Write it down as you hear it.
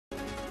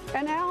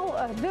And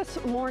now,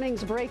 this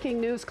morning's breaking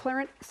news.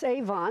 Clarence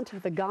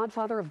Avant, the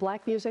godfather of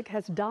black music,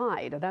 has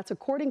died. That's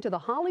according to The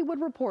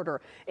Hollywood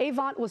Reporter.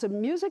 Avant was a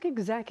music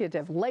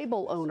executive,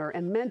 label owner,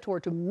 and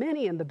mentor to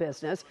many in the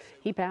business.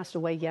 He passed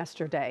away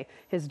yesterday.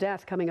 His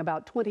death coming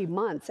about 20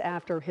 months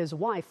after his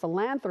wife,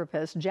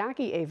 philanthropist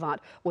Jackie Avant,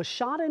 was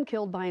shot and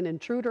killed by an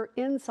intruder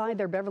inside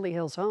their Beverly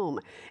Hills home.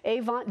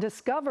 Avant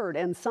discovered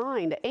and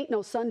signed Ain't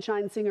No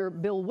Sunshine singer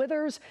Bill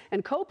Withers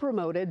and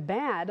co-promoted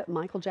Bad,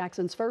 Michael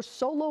Jackson's first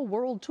solo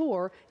world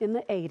tour in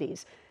the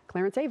 80s.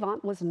 Clarence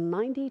Avant was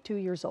 92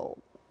 years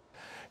old.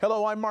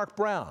 Hello, I'm Mark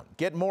Brown.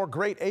 Get more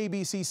great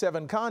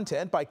ABC7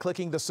 content by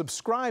clicking the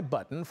subscribe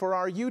button for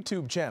our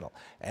YouTube channel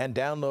and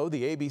download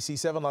the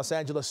ABC7 Los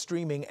Angeles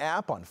streaming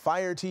app on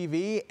Fire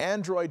TV,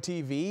 Android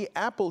TV,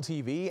 Apple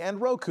TV,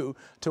 and Roku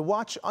to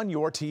watch on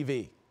your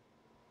TV.